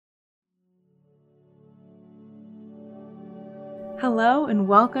Hello and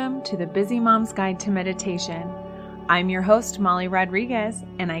welcome to the Busy Mom's Guide to Meditation. I'm your host, Molly Rodriguez,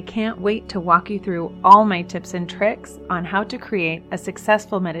 and I can't wait to walk you through all my tips and tricks on how to create a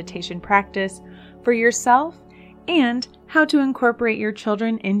successful meditation practice for yourself and how to incorporate your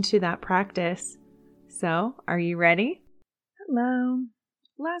children into that practice. So, are you ready? Hello.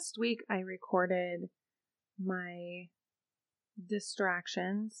 Last week I recorded my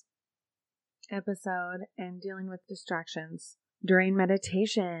distractions episode and dealing with distractions during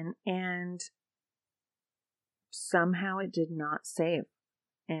meditation, and somehow it did not save,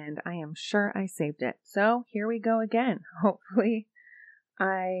 and I am sure I saved it. So here we go again. Hopefully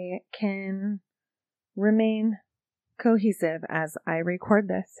I can remain cohesive as I record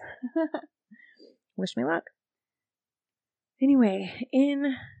this. Wish me luck. Anyway,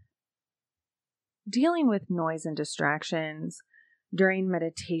 in dealing with noise and distractions during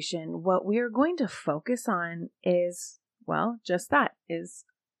meditation, what we are going to focus on is, well, just that, is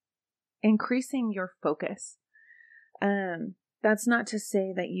increasing your focus. That's not to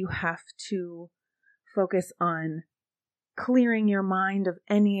say that you have to focus on clearing your mind of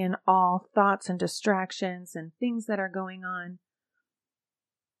any and all thoughts and distractions and things that are going on.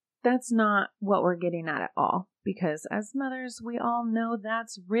 That's not what we're getting at all, because as mothers, we all know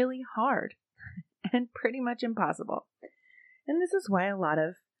that's really hard and pretty much impossible. And this is why a lot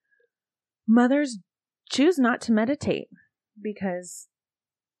of mothers choose not to meditate, because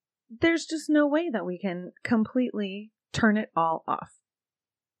there's just no way that we can completely turn it all off.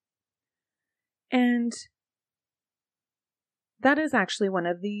 And that is actually one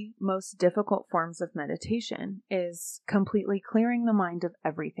of the most difficult forms of meditation, is completely clearing the mind of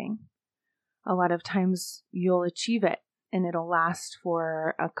everything. A lot of times you'll achieve it and it'll last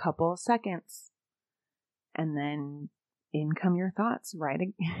for a couple seconds, and then in come your thoughts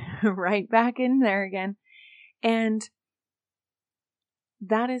right back in there again. And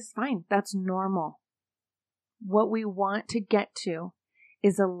that is fine. That's normal. What we want to get to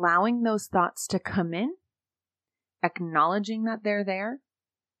is allowing those thoughts to come in, acknowledging that they're there,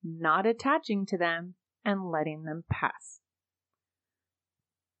 not attaching to them, and letting them pass.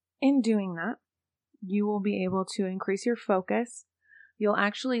 In doing that, you will be able to increase your focus. You'll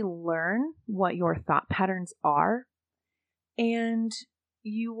actually learn what your thought patterns are, and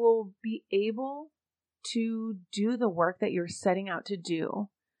you will be able to do the work that you're setting out to do,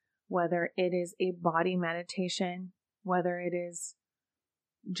 whether it is a body meditation, whether it is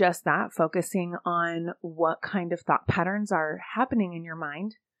just that, focusing on what kind of thought patterns are happening in your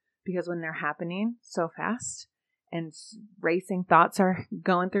mind, because when they're happening so fast and racing thoughts are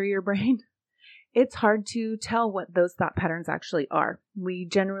going through your brain, it's hard to tell what those thought patterns actually are. We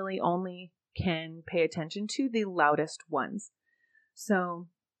generally only can pay attention to the loudest ones. So,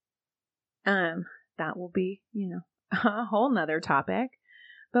 that will be, a whole nother topic,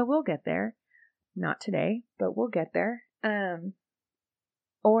 but we'll get there. Not today, but we'll get there.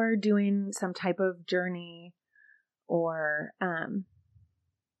 Or doing some type of journey or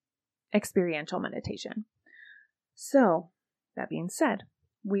experiential meditation. So, that being said,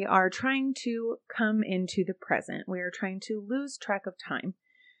 we are trying to come into the present. We are trying to lose track of time.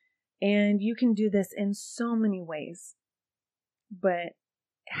 And you can do this in so many ways. But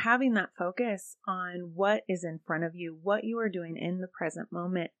having that focus on what is in front of you, what you are doing in the present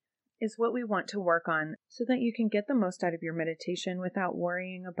moment, is what we want to work on, so that you can get the most out of your meditation without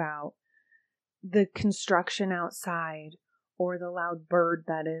worrying about the construction outside or the loud bird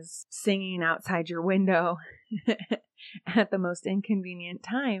that is singing outside your window at the most inconvenient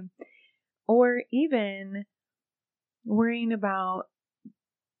time, or even worrying about,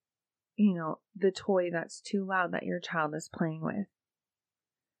 the toy that's too loud that your child is playing with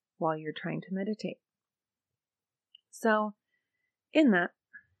while you're trying to meditate. So, in that,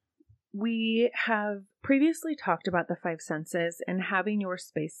 we have previously talked about the 5 senses and having your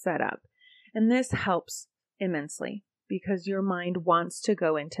space set up. And this helps immensely, because your mind wants to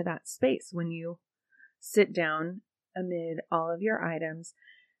go into that space when you sit down amid all of your items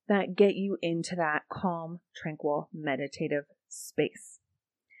that get you into that calm, tranquil, meditative space.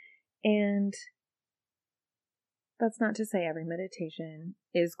 And that's not to say every meditation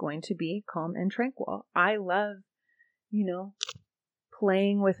is going to be calm and tranquil. I love,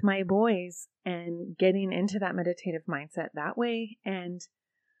 playing with my boys and getting into that meditative mindset that way, and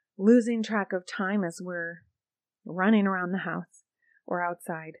losing track of time as we're running around the house or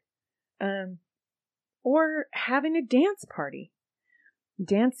outside, or having a dance party.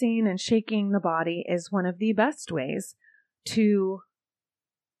 Dancing and shaking the body is one of the best ways to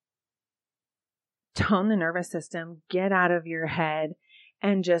tone the nervous system, get out of your head,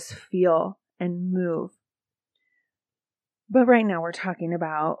 and just feel and move. But right now we're talking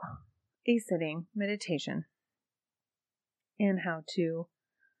about a sitting meditation and how to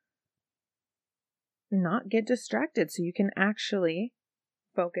not get distracted so you can actually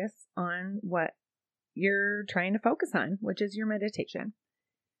focus on what you're trying to focus on, which is your meditation.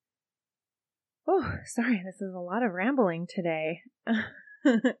 Oh, sorry, this is a lot of rambling today.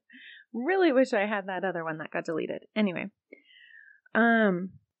 Really wish I had that other one that got deleted. Anyway, so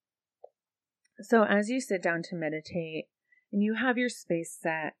as you sit down to meditate and you have your space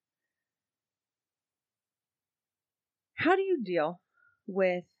set, how do you deal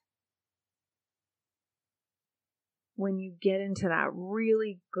with when you get into that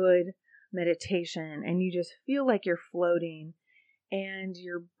really good meditation and you just feel like you're floating and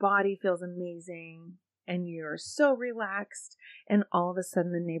your body feels amazing and you're so relaxed and all of a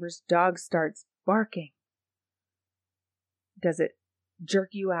sudden the neighbor's dog starts barking? Does it jerk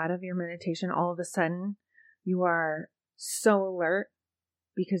you out of your meditation all of a sudden? You are so alert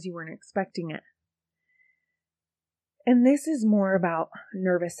because you weren't expecting it. And this is more about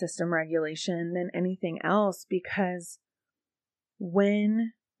nervous system regulation than anything else, because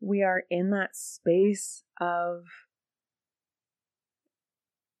when we are in that space of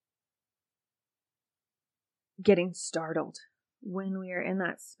getting startled, when we are in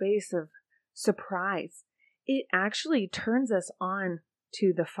that space of surprise, it actually turns us on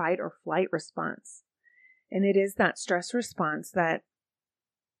to the fight or flight response. And it is that stress response that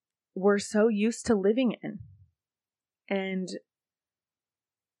we're so used to living in. And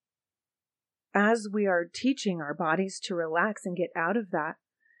as we are teaching our bodies to relax and get out of that,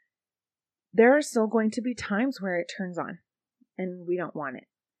 there are still going to be times where it turns on and we don't want it.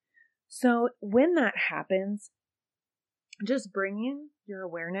 So when that happens, just bringing your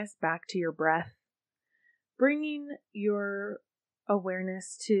awareness back to your breath, bringing your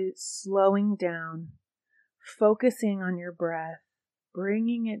awareness to slowing down, focusing on your breath,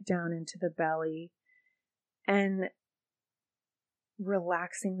 bringing it down into the belly, and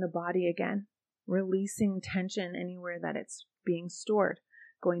relaxing the body again, releasing tension anywhere that it's being stored,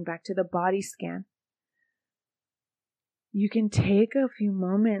 going back to the body scan. You can take a few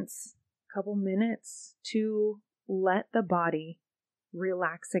moments, a couple minutes to let the body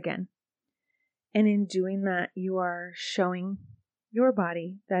relax again. And in doing that, you are showing your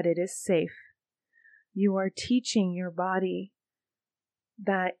body that it is safe. You are teaching your body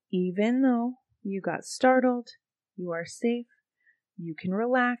that even though you got startled, you are safe, you can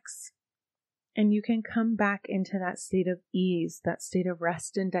relax, and you can come back into that state of ease, that state of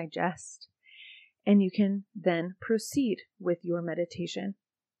rest and digest. And you can then proceed with your meditation.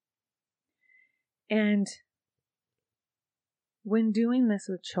 And when doing this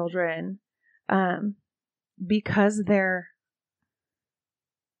with children, because their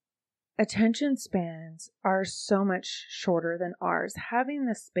attention spans are so much shorter than ours, having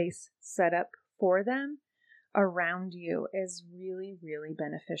the space set up for them around you is really, really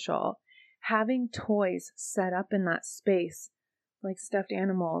beneficial. Having toys set up in that space, like stuffed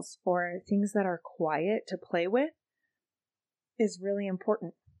animals or things that are quiet to play with, is really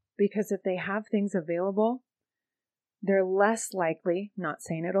important, because if they have things available, they're less likely, not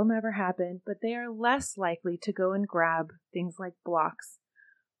saying it'll never happen, but they are less likely to go and grab things like blocks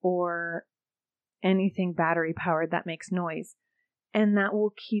or anything battery powered that makes noise. And that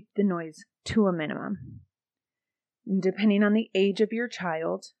will keep the noise to a minimum. Depending on the age of your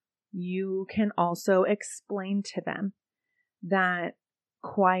child, you can also explain to them that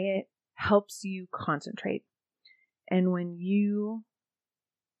quiet helps you concentrate. And when you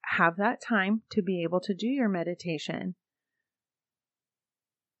have that time to be able to do your meditation,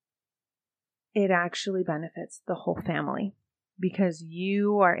 it actually benefits the whole family, because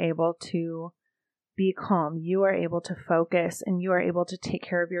you are able to be calm, you are able to focus, and you are able to take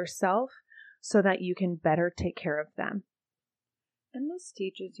care of yourself so that you can better take care of them. And this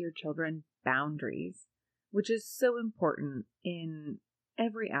teaches your children boundaries, which is so important in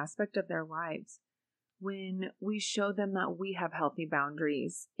every aspect of their lives. When we show them that we have healthy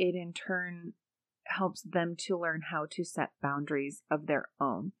boundaries, it in turn helps them to learn how to set boundaries of their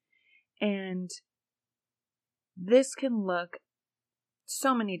own. And this can look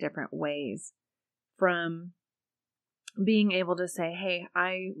so many different ways, from being able to say, hey,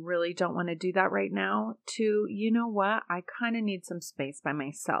 I really don't want to do that right now, to, you know what, I kind of need some space by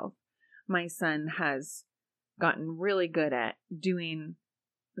myself. My son has gotten really good at doing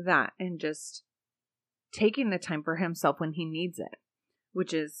that and just taking the time for himself when he needs it,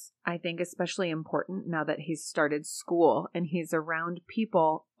 which is, I think, especially important now that he's started school and he's around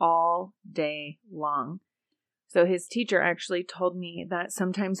people all day long. So his teacher actually told me that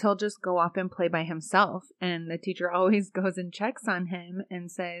sometimes he'll just go off and play by himself. And the teacher always goes and checks on him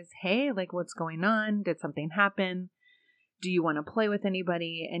and says, hey, like, what's going on? Did something happen? Do you want to play with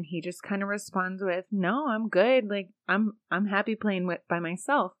anybody? And he just kind of responds with, no, I'm good. Like, I'm happy playing by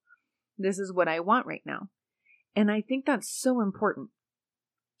myself. This is what I want right now. And I think that's so important.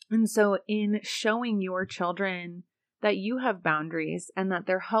 And so in showing your children that you have boundaries and that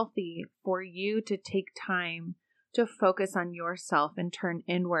they're healthy for you to take time to focus on yourself and turn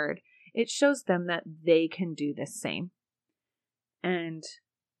inward, it shows them that they can do the same. And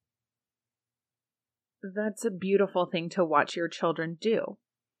that's a beautiful thing to watch your children do.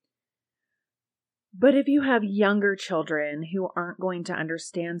 But if you have younger children who aren't going to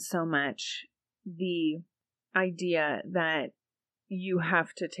understand so much the idea that you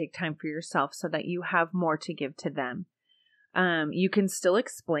have to take time for yourself so that you have more to give to them, you can still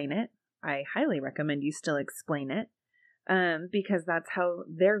explain it. I highly recommend you still explain it, because that's how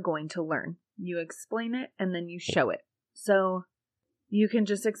they're going to learn. You explain it and then you show it. So you can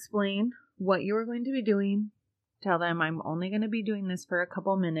just explain what you are going to be doing. Tell them I'm only going to be doing this for a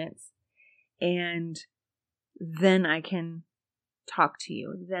couple minutes, and then I can talk to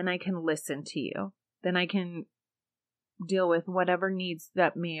you. Then I can listen to you. Then I can deal with whatever needs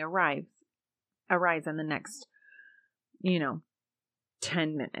that may arise in the next 10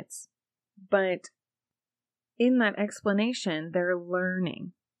 minutes. But in that explanation, they're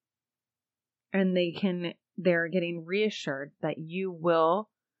learning, and they're getting reassured that you will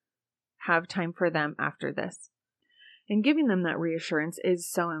have time for them after this. And giving them that reassurance is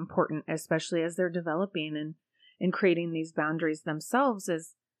so important, especially as they're developing and creating these boundaries themselves,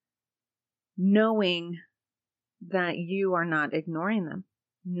 is knowing that you are not ignoring them,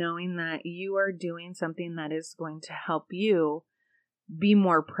 knowing that you are doing something that is going to help you be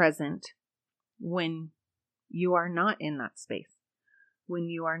more present when you are not in that space, when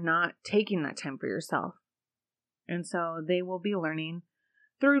you are not taking that time for yourself. And so they will be learning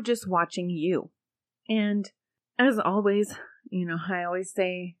through just watching you. And as always, I always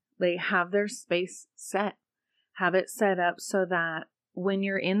say, they have their space set, have it set up so that when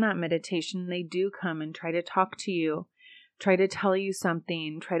you're in that meditation, they do come and try to talk to you, try to tell you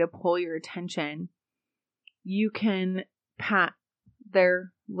something, try to pull your attention. You can pat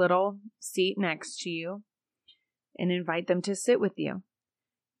their little seat next to you and invite them to sit with you.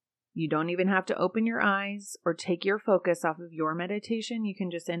 You don't even have to open your eyes or take your focus off of your meditation. You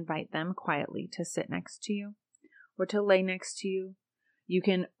can just invite them quietly to sit next to you or to lay next to you. You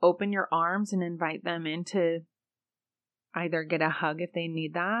can open your arms and invite them in to either get a hug if they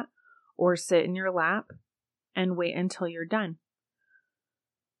need that, or sit in your lap and wait until you're done.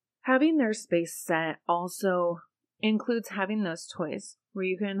 Having their space set also includes having those toys where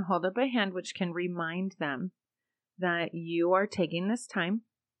you can hold up a hand, which can remind them that you are taking this time.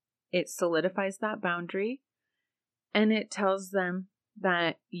 It solidifies that boundary, and it tells them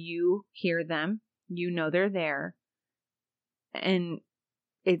that you hear them, you know they're there, and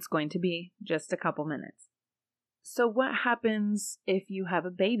it's going to be just a couple minutes. So what happens if you have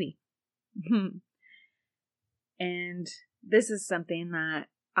a baby? And this is something that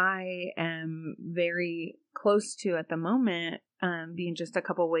I am very close to at the moment, being just a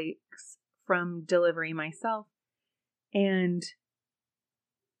couple weeks from delivering myself. And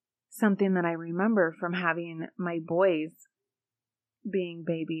something that I remember from having my boys being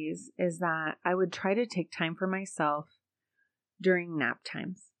babies is that I would try to take time for myself during nap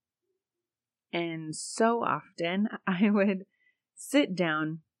times. And so often I would sit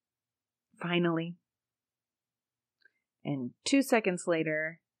down finally, and 2 seconds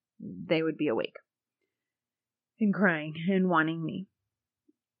later, they would be awake and crying and wanting me.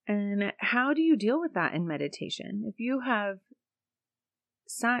 And how do you deal with that in meditation? If you have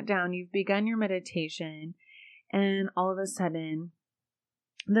sat down, you've begun your meditation, and all of a sudden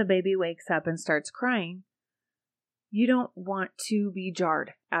the baby wakes up and starts crying, you don't want to be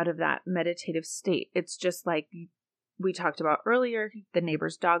jarred out of that meditative state. It's just like we talked about earlier, the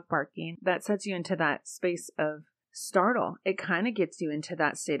neighbor's dog barking. That sets you into that space of startle. It kind of gets you into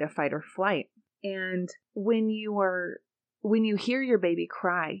that state of fight or flight. And when you hear your baby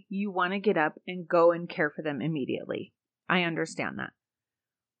cry, you want to get up and go and care for them immediately. I understand that.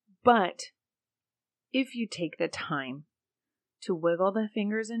 But if you take the time to wiggle the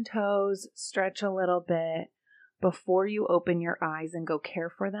fingers and toes, stretch a little bit before you open your eyes and go care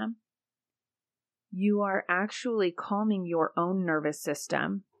for them, you are actually calming your own nervous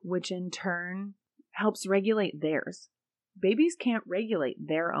system, which in turn helps regulate theirs. Babies can't regulate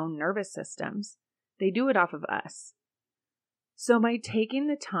their own nervous systems. They do it off of us. So by taking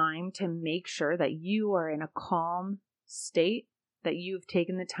the time to make sure that you are in a calm state, that you've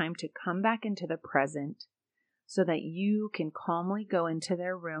taken the time to come back into the present so that you can calmly go into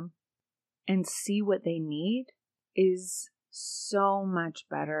their room and see what they need is so much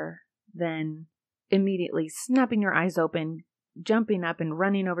better than immediately snapping your eyes open, jumping up and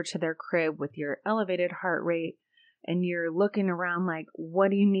running over to their crib with your elevated heart rate, and you're looking around like,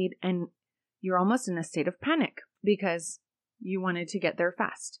 what do you need? And you're almost in a state of panic because you wanted to get there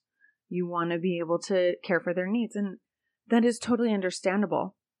fast. You want to be able to care for their needs. And that is totally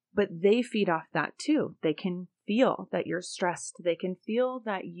understandable. But they feed off that too. They can feel that you're stressed. They can feel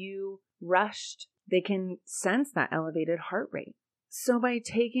that you rushed. They can sense that elevated heart rate. So by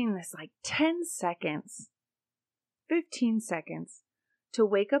taking this 10 seconds, 15 seconds to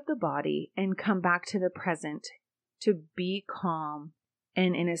wake up the body and come back to the present, to be calm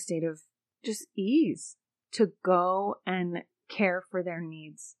and in a state of just ease, to go and care for their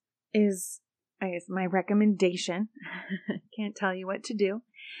needs is, I guess, my recommendation. Can't tell you what to do,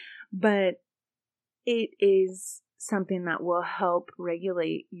 but it is something that will help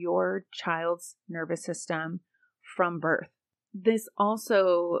regulate your child's nervous system from birth. This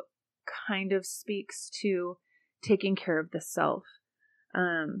also kind of speaks to taking care of the self.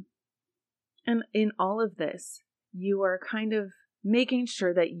 And in all of this, you are kind of making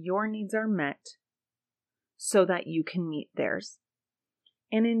sure that your needs are met so that you can meet theirs.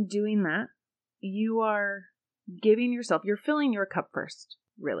 And in doing that, you are giving yourself, you're filling your cup first,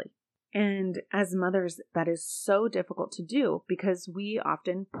 really. And as mothers, that is so difficult to do because we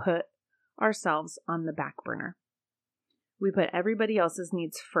often put ourselves on the back burner. We put everybody else's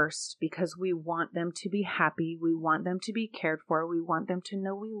needs first because we want them to be happy. We want them to be cared for. We want them to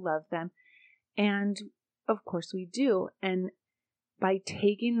know we love them. And of course we do. And by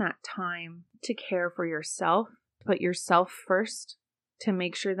taking that time to care for yourself, put yourself first to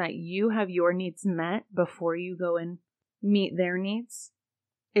make sure that you have your needs met before you go and meet their needs,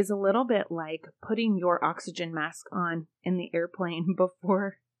 is a little bit like putting your oxygen mask on in the airplane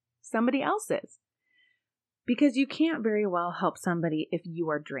before somebody else's. Because you can't very well help somebody if you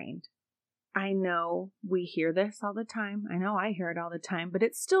are drained. I know we hear this all the time. I know I hear it all the time, but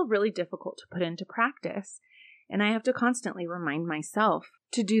it's still really difficult to put into practice. And I have to constantly remind myself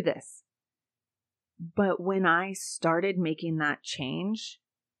to do this. But when I started making that change,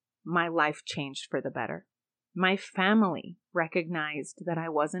 my life changed for the better. My family recognized that I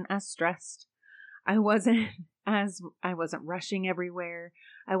wasn't as stressed. I wasn't rushing everywhere.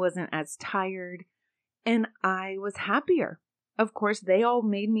 I wasn't as tired. And I was happier. Of course, they all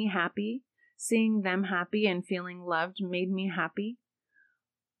made me happy. Seeing them happy and feeling loved made me happy.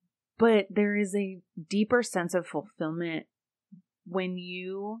 But there is a deeper sense of fulfillment when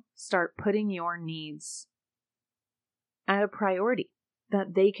you start putting your needs at a priority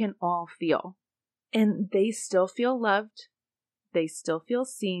that they can all feel. And they still feel loved. They still feel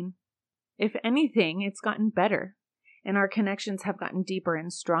seen. If anything, it's gotten better. And our connections have gotten deeper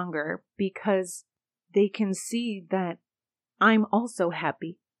and stronger because they can see that I'm also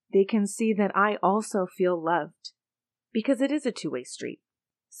happy. They can see that I also feel loved because it is a two-way street.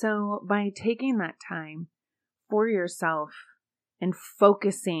 So by taking that time for yourself and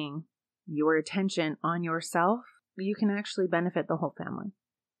focusing your attention on yourself, you can actually benefit the whole family.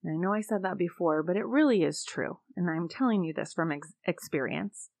 And I know I said that before, but it really is true. And I'm telling you this from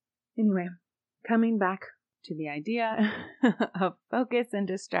experience. Anyway, coming back to the idea of focus and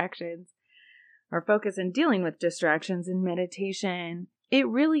distractions, or focus and dealing with distractions in meditation, it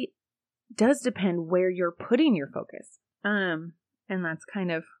really does depend where you're putting your focus. And that's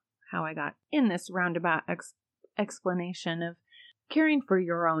kind of how I got in this roundabout explanation of caring for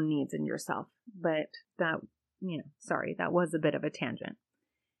your own needs and yourself. But that, that was a bit of a tangent.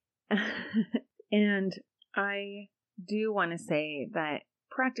 And I do want to say that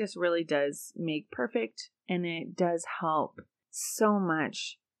practice really does make perfect, and it does help so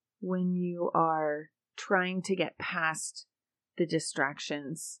much when you are trying to get past the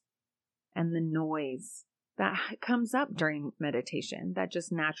distractions and the noise that comes up during meditation. That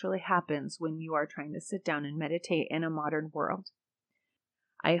just naturally happens when you are trying to sit down and meditate in a modern world.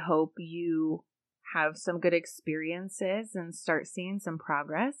 I hope you have some good experiences and start seeing some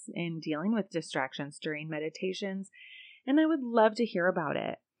progress in dealing with distractions during meditations. And I would love to hear about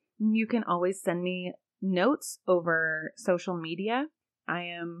it. You can always send me notes over social media. I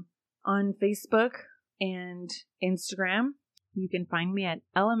am on Facebook and Instagram. You can find me at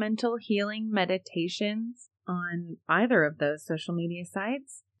Elemental Healing Meditations on either of those social media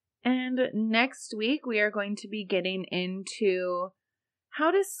sites. And next week, we are going to be getting into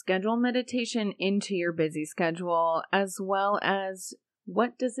how to schedule meditation into your busy schedule, as well as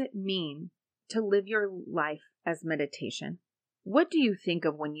what does it mean to live your life as meditation. What do you think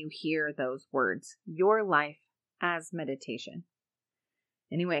of when you hear those words, your life as meditation?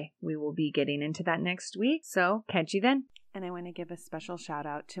 Anyway, we will be getting into that next week, so catch you then. And I want to give a special shout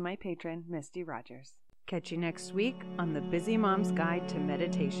out to my patron, Misty Rogers. Catch you next week on the Busy Mom's Guide to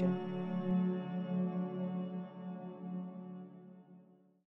Meditation.